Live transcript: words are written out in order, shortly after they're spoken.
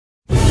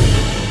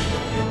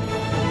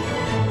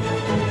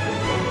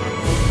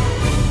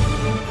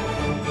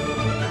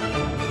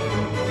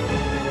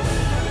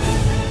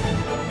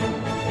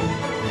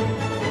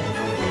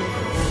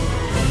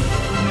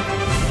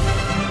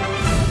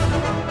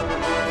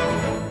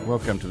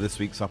Welcome to this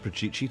week's Opera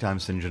Cheat Sheet. I'm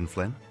St. John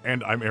Flynn.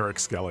 And I'm Eric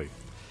Skelly.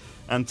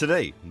 And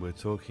today we're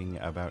talking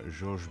about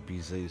Georges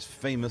Bizet's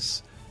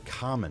famous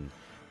Carmen,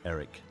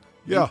 Eric.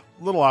 Yeah,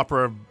 little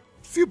opera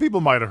few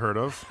people might have heard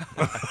of.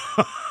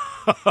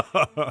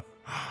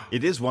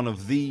 It is one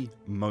of the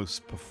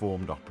most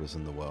performed operas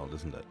in the world,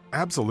 isn't it?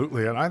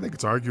 Absolutely, and I think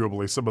it's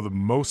arguably some of the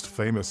most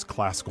famous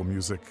classical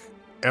music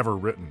ever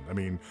written. I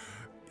mean,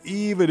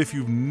 even if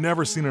you've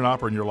never seen an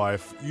opera in your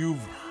life,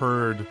 you've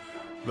heard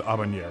the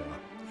Habanera.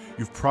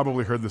 You've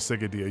probably heard the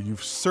Seguidilla.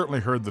 You've certainly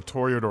heard the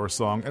Toreador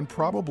song and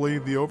probably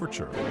the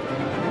overture.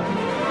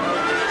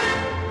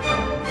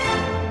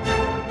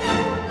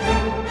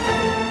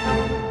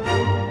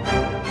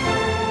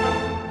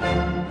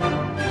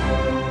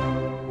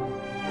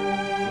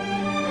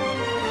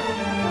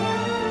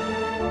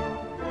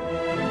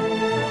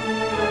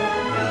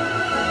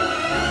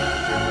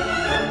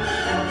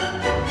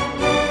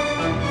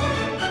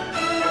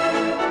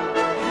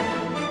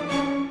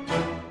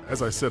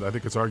 As I said, I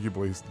think it's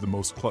arguably the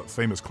most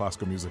famous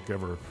classical music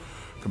ever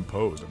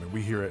composed. I mean,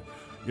 we hear it,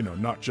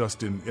 not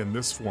just in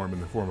this form, in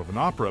the form of an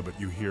opera, but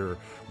you hear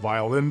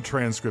violin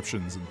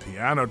transcriptions and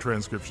piano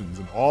transcriptions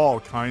and all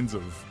kinds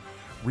of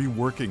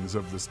reworkings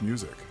of this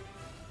music.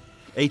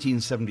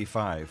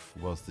 1875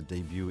 was the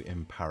debut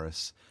in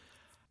Paris,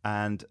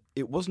 and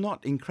it was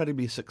not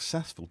incredibly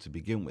successful to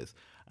begin with.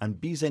 And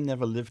Bizet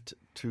never lived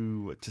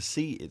to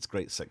see its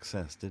great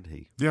success, did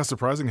he? Yeah,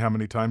 surprising how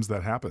many times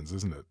that happens,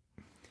 isn't it?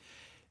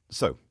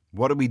 So,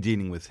 what are we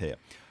dealing with here?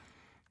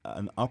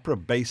 An opera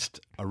based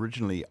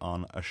originally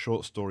on a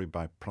short story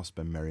by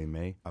Prosper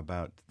Mérimée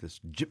about this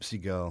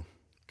gypsy girl,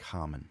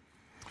 Carmen.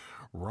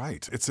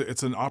 Right. It's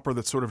an opera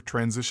that's sort of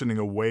transitioning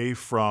away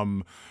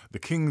from the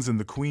kings and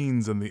the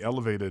queens and the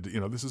elevated.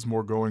 This is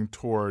more going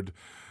toward,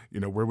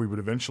 where we would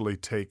eventually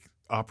take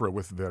opera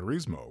with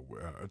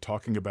Verismo,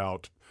 talking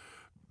about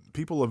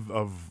people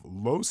of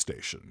low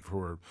station who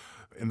are,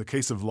 in the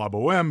case of La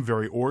Bohème,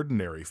 very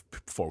ordinary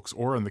folks,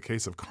 or in the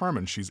case of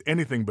Carmen, she's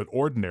anything but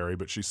ordinary,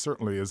 but she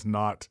certainly is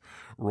not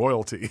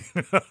royalty.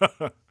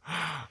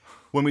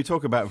 When we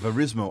talk about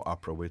Verismo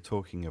opera, we're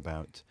talking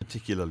about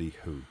particularly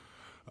who?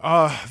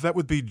 That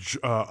would be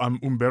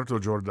Umberto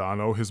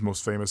Giordano. His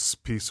most famous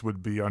piece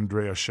would be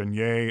Andrea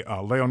Chenier,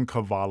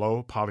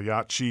 Leoncavallo,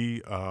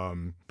 Pagliacci.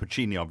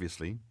 Puccini,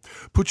 obviously.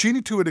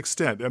 Puccini to an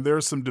extent, and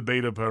there's some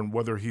debate about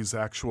whether he's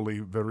actually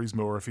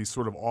Verismo or if he's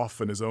sort of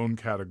off in his own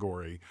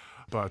category.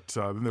 But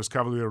then there's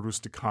Cavaliere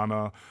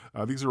Rusticana.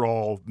 These are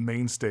all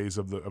mainstays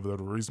of the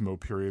Verismo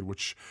period,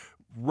 which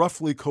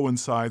roughly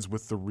coincides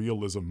with the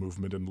realism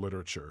movement in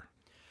literature.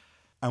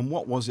 And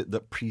what was it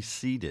that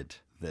preceded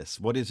this?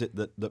 What is it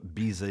that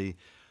Bizet,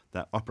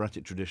 that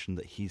operatic tradition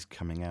that he's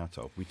coming out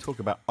of? We talk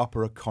about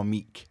opera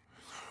comique.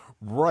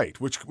 Right,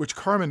 which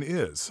Carmen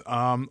is.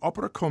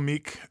 Opera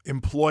comique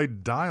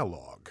employed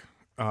dialogue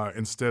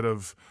instead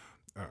of,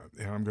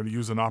 I'm going to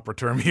use an opera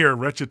term here,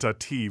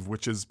 recitative,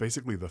 which is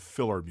basically the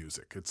filler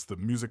music. It's the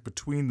music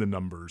between the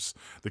numbers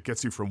that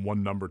gets you from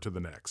one number to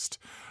the next.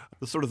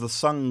 The sort of the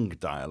sung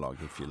dialogue,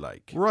 if you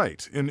like.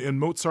 Right. In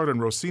Mozart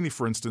and Rossini,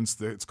 for instance,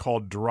 it's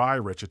called dry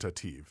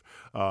recitative.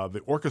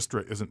 The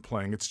orchestra isn't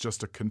playing, it's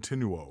just a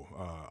continuo,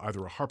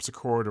 either a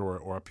harpsichord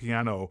or a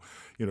piano,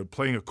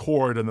 playing a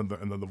chord, and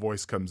then the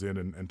voice comes in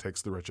and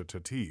takes the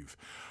recitative.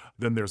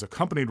 Then there's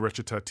accompanied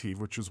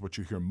recitative, which is what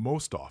you hear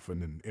most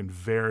often in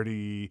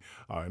Verdi,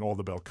 in all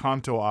the bel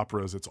canto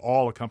operas. It's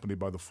all accompanied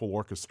by the full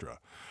orchestra.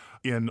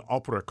 In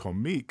opera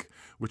comique,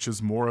 which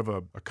is more of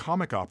a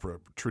comic opera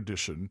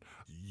tradition,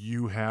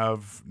 you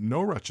have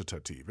no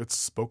recitative. It's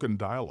spoken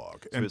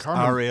dialogue. So it's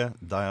aria,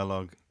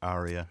 dialogue,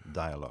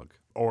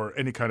 or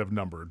any kind of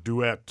number,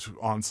 duet,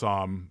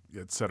 ensemble,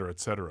 et cetera, et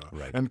cetera.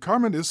 Right. And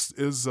Carmen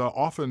is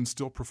often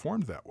still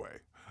performed that way.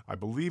 I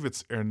believe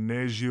it's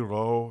Ernest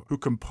Giraud who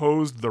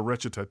composed the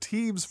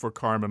recitatives for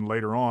Carmen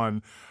later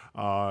on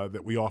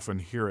that we often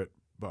hear it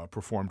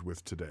performed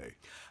with today.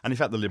 And in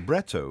fact, the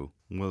libretto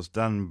was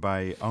done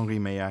by Henri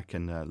Meillac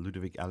and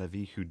Ludovic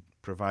Halévy, who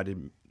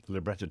provided the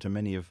libretto to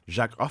many of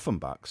Jacques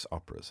Offenbach's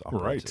operas.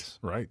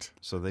 Right.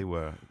 So they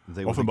were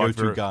the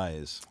go-to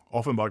guys.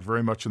 Offenbach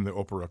very much in the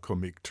opera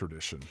comique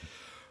tradition.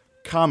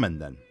 Carmen,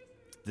 then,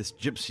 this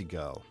gypsy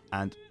girl,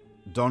 and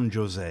Don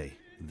José,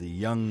 the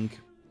young,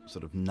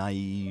 sort of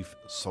naive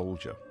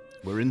soldier.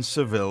 We're in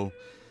Seville.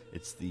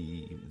 It's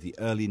the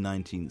early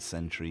 19th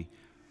century.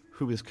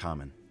 Who is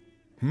Carmen?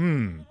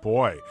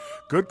 Boy,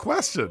 good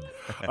question.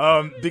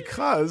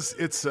 Because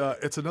it's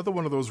another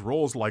one of those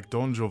roles like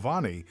Don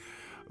Giovanni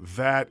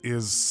that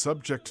is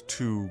subject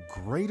to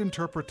great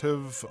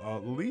interpretive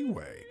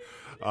leeway.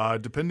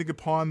 Depending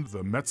upon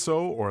the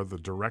mezzo or the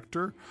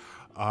director,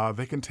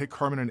 they can take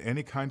Carmen in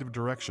any kind of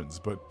directions.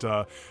 But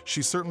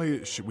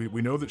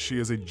we know that she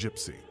is a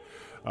gypsy.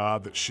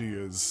 That she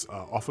is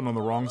often on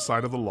the wrong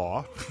side of the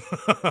law,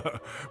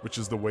 which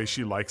is the way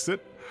she likes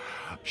it.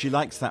 She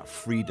likes that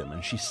freedom,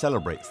 and she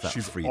celebrates that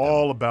freedom. She's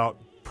all about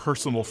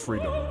personal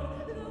freedom.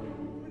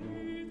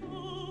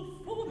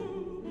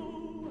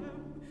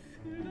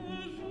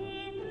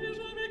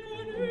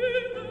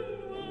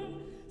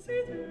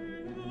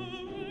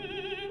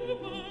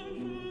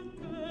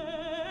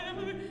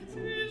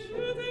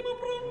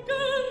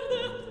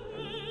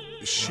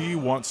 she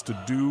wants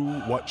to do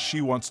what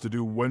she wants to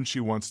do when she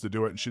wants to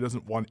do it, and she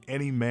doesn't want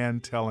any man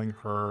telling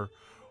her,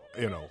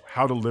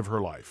 how to live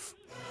her life.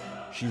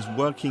 She's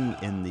working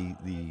in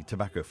the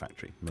tobacco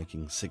factory,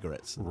 making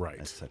cigarettes, Right.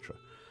 etc.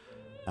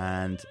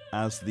 And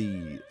as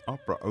the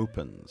opera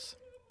opens,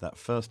 that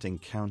first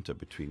encounter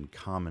between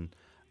Carmen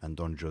and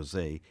Don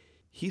Jose,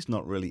 he's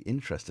not really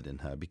interested in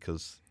her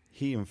because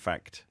he, in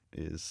fact,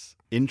 is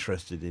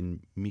interested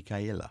in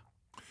Micaela.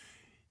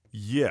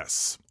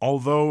 Yes,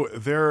 although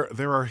there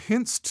are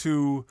hints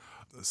to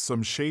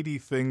some shady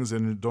things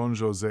in Don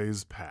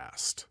Jose's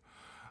past.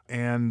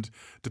 And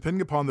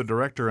depending upon the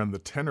director and the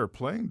tenor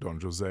playing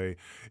Don Jose,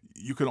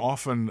 you can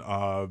often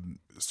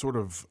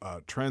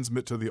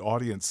transmit to the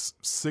audience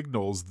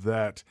signals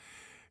that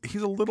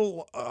he's a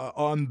little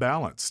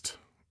unbalanced,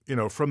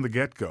 from the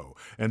get-go,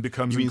 and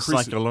becomes You mean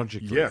increasing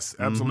psychologically? Yes,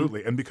 absolutely,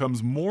 Mm-hmm. and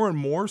becomes more and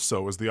more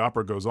so as the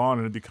opera goes on,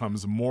 and it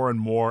becomes more and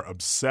more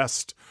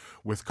obsessed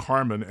with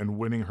Carmen and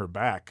winning her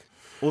back.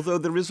 Although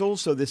there is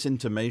also this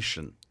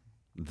intimation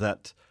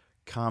that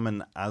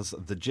Carmen, as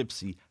the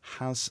gypsy,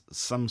 has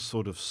some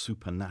sort of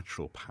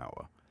supernatural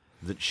power,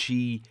 that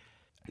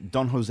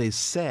Don Jose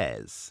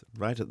says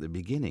right at the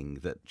beginning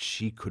that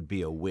she could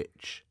be a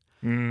witch.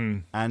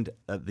 Mm. And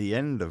at the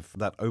end of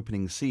that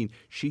opening scene,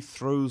 she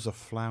throws a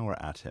flower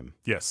at him.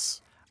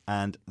 Yes.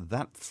 And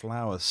that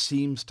flower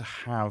seems to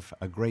have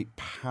a great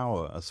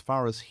power as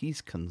far as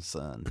he's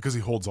concerned. Because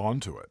he holds on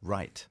to it.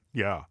 Right.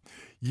 Yeah.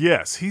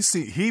 Yes,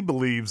 he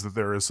believes that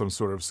there is some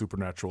sort of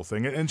supernatural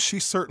thing, and she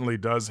certainly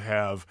does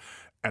have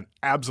an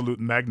absolute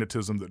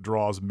magnetism that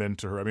draws men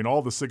to her. I mean,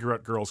 all the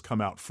cigarette girls come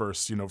out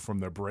first, from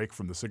their break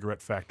from the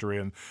cigarette factory,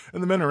 and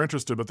the men are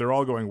interested, but they're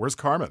all going, "Where's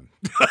Carmen?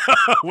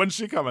 When's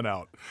she coming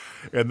out?"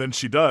 And then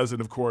she does, and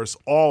of course,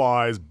 all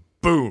eyes,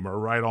 boom, are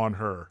right on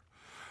her.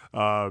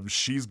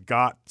 She's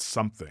got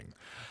something.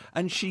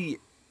 And she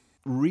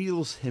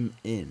reels him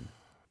in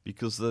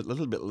because a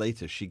little bit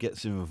later she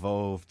gets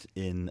involved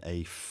in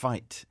a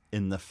fight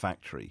in the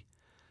factory.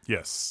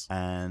 Yes.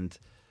 And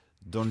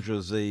Don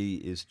Jose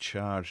is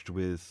charged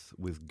with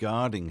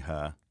guarding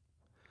her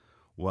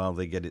while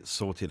they get it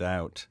sorted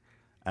out.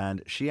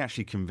 And she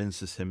actually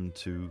convinces him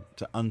to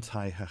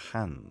untie her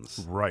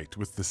hands. Right,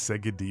 with the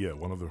seguidilla,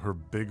 one of her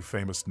big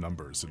famous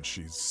numbers, and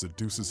she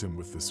seduces him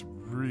with this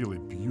really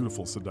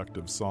beautiful,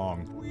 seductive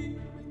song.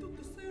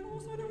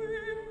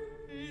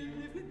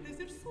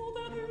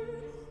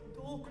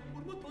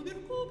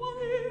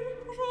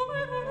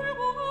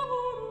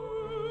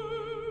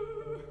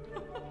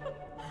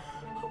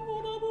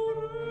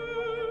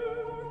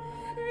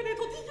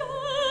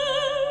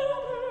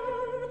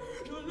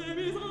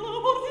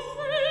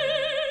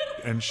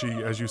 And she,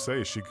 as you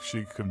say,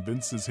 she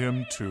convinces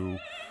him to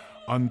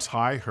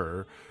untie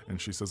her, and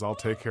she says, "I'll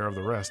take care of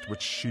the rest,"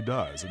 which she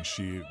does, and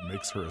she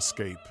makes her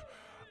escape.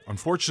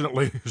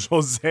 Unfortunately,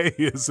 Jose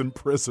is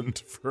imprisoned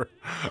for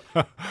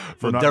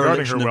not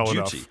guarding her well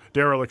enough.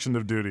 Dereliction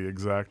of duty,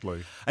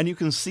 exactly. And you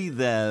can see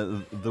there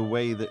the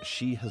way that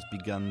she has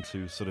begun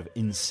to sort of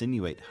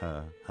insinuate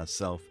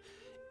herself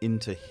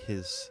into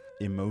his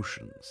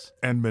emotions.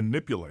 And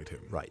manipulate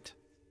him. Right.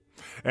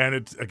 And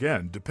it's,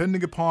 again,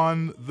 depending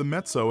upon the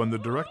mezzo and the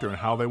director and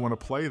how they want to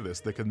play this,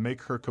 they can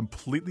make her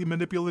completely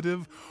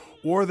manipulative,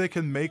 or they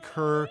can make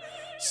her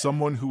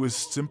someone who is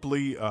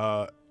simply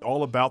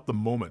all about the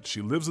moment.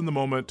 She lives in the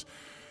moment.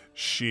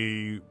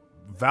 She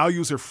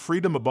values her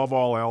freedom above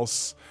all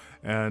else,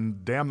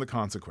 and damn the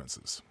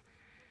consequences.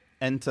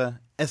 Enter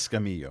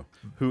Escamillo,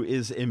 who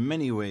is in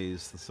many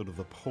ways the sort of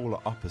the polar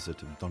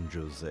opposite of Don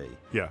Jose.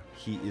 Yeah.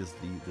 He is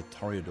the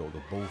toreador,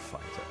 the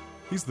bullfighter.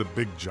 He's the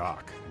big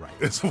jock. Right.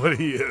 That's what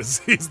he is.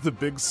 He's the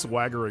big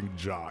swaggering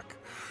jock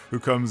who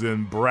comes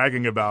in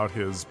bragging about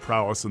his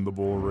prowess in the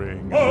bull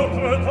ring.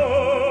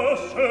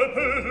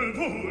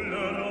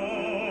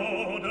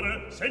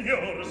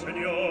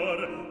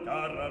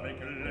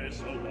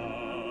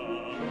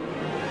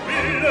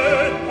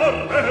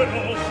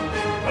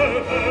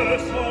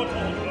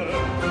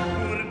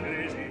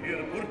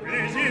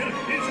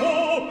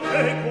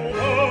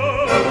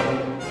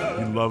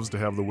 He loves to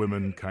have the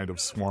women kind of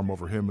swarm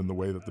over him in the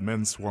way that the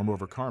men swarm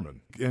over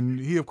Carmen. And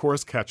he, of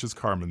course, catches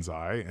Carmen's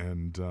eye,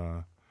 and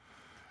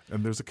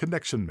there's a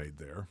connection made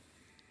there.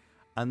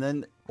 And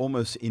then,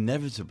 almost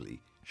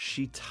inevitably,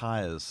 she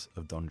tires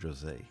of Don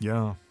Jose.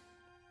 Yeah.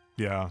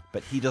 Yeah.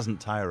 But he doesn't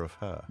tire of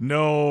her.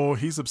 No,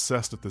 he's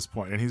obsessed at this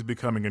point, and he's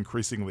becoming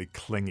increasingly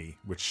clingy,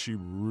 which she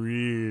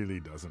really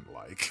doesn't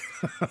like.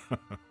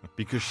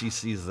 Because she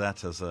sees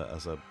that as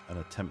an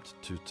attempt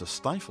to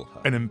stifle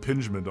her. An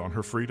impingement on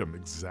her freedom,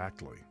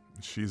 exactly.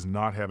 She's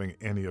not having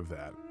any of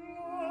that.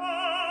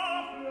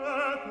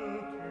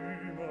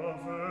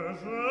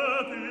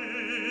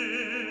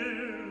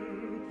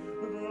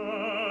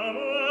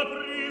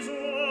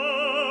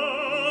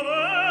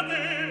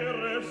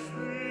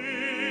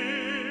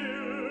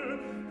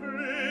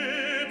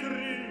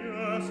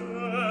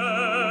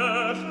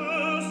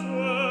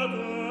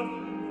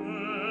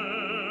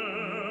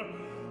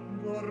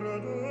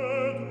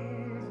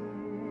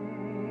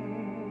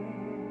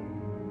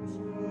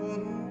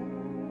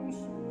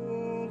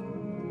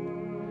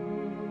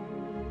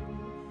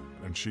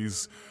 and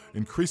she's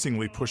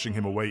increasingly pushing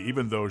him away,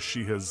 even though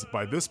she has,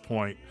 by this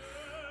point,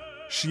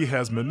 she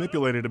has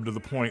manipulated him to the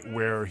point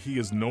where he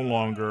is no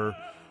longer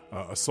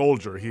a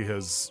soldier.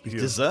 He's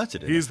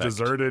deserted. He's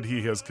deserted.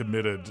 He has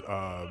committed.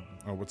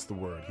 What's the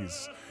word?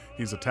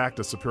 He's attacked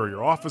a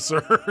superior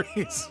officer.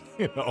 He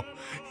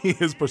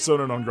is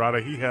persona non grata.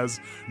 He has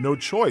no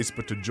choice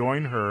but to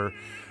join her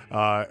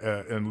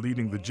in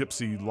leading the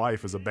gypsy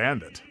life as a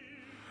bandit.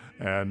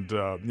 And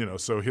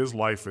so his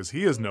life, as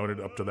he has known it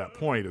up to that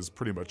point, is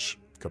pretty much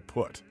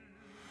kaput.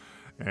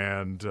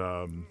 And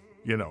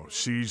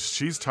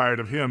she's tired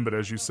of him, but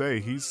as you say,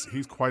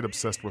 he's quite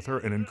obsessed with her,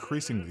 and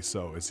increasingly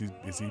so as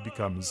he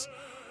becomes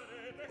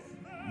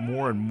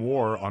more and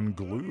more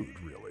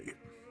unglued, really.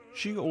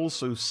 She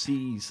also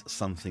sees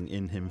something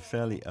in him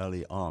fairly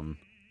early on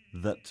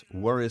that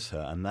worries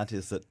her, and that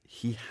is that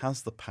he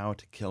has the power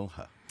to kill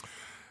her.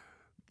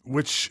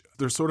 Which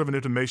there's sort of an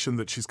intimation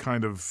that she's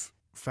kind of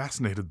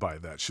fascinated by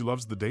that. She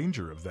loves the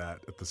danger of that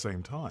at the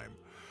same time.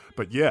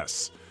 But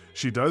yes,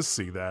 she does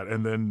see that,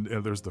 and then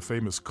there's the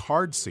famous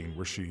card scene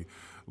where she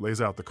lays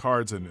out the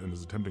cards and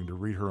is attempting to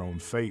read her own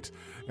fate,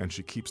 and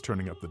she keeps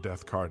turning up the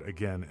death card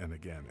again and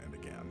again and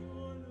again.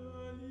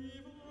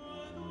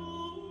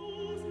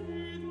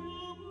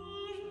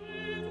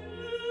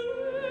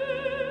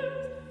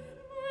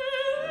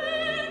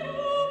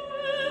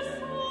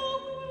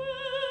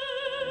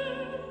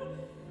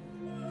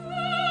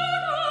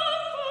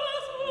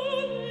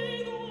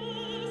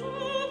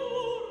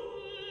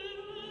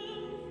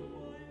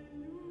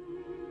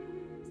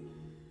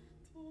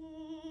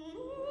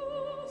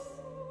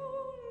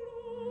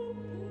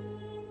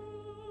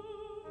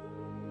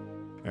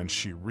 And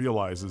she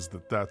realizes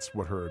that that's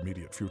what her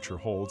immediate future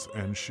holds,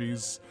 and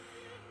she's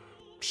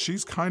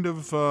kind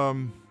of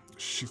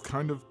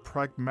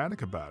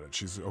pragmatic about it.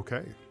 She's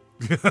okay.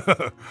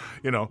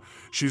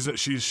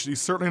 She's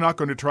certainly not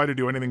going to try to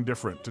do anything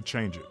different to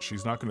change it.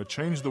 She's not going to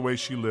change the way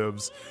she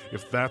lives.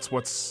 If that's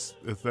what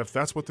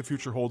the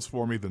future holds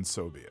for me, then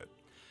so be it.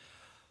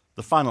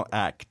 The final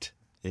act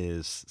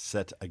is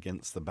set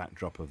against the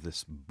backdrop of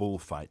this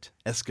bullfight.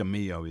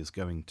 Escamillo is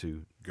going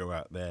to go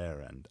out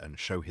there and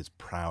show his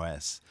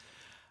prowess.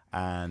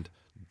 And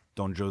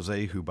Don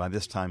Jose, who by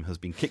this time has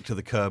been kicked to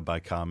the curb by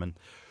Carmen,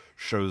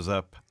 shows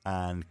up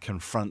and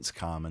confronts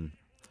Carmen.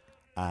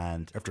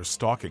 And after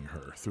stalking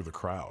her through the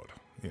crowd,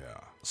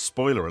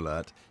 spoiler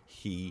alert,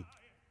 he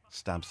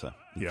stabs her.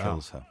 He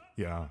kills her.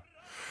 Yeah.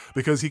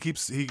 Because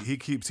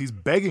he's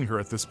begging her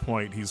at this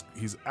point. He's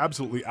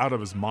absolutely out of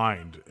his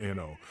mind, and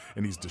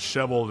he's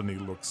disheveled, and he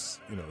looks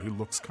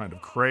kind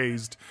of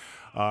crazed,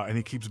 and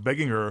he keeps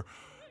begging her,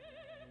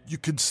 "You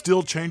could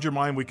still change your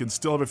mind. We can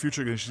still have a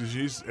future."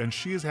 And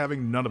she is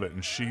having none of it,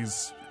 and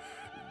she's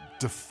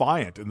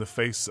defiant in the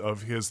face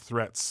of his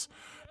threats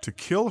to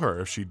kill her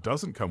if she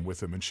doesn't come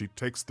with him. And she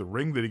takes the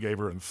ring that he gave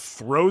her and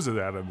throws it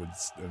at him, and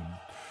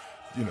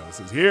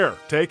says, "Here,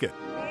 take it."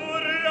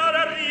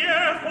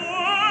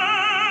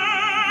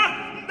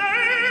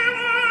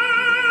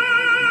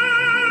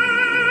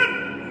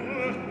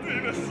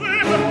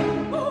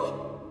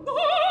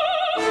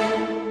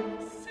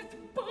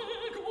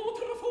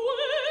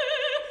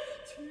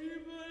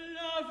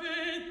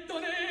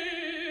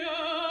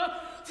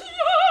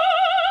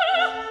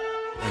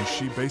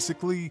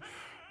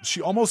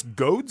 She almost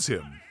goads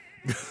him,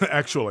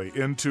 actually,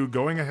 into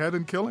going ahead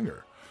and killing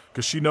her,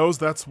 because she knows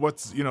that's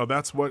what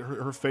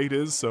her fate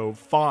is. So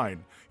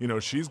fine,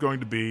 she's going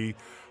to be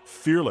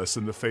fearless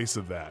in the face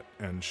of that,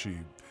 and she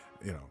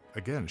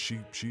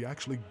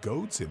actually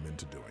goads him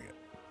into doing it.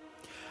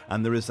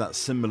 And there is that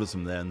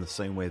symbolism there in the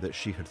same way that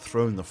she had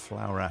thrown the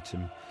flower at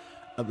him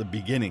at the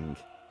beginning.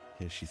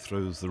 Here she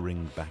throws the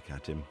ring back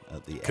at him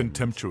at the end.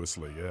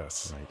 Contemptuously,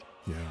 yes. Right.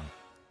 Yeah.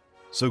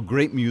 So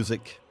great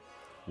music.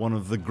 One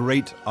of the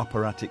great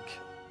operatic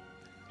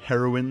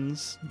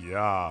heroines.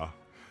 Yeah.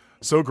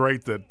 So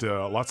great that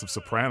lots of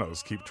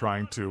sopranos keep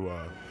trying to,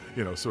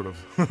 sort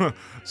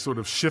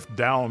of shift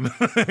down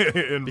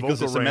in because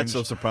vocal it's range. a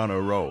mezzo-soprano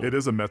role. It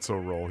is a mezzo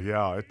role.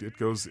 Yeah, it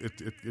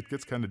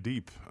gets kind of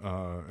deep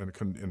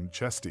and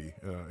chesty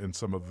in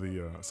some of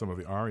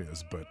the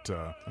arias, but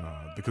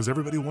because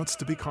everybody wants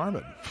to be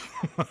Carmen.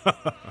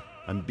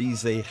 And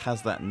Bizet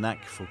has that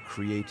knack for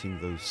creating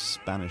those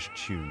Spanish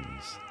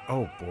tunes.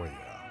 Oh boy,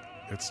 yeah.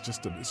 It's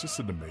just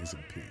an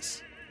amazing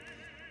piece.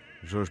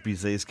 Georges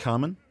Bizet's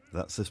Carmen.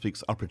 That's this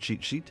week's Opera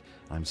Cheat Sheet.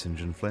 I'm St.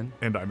 John Flynn.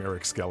 And I'm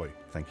Eric Skelly.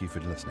 Thank you for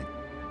listening.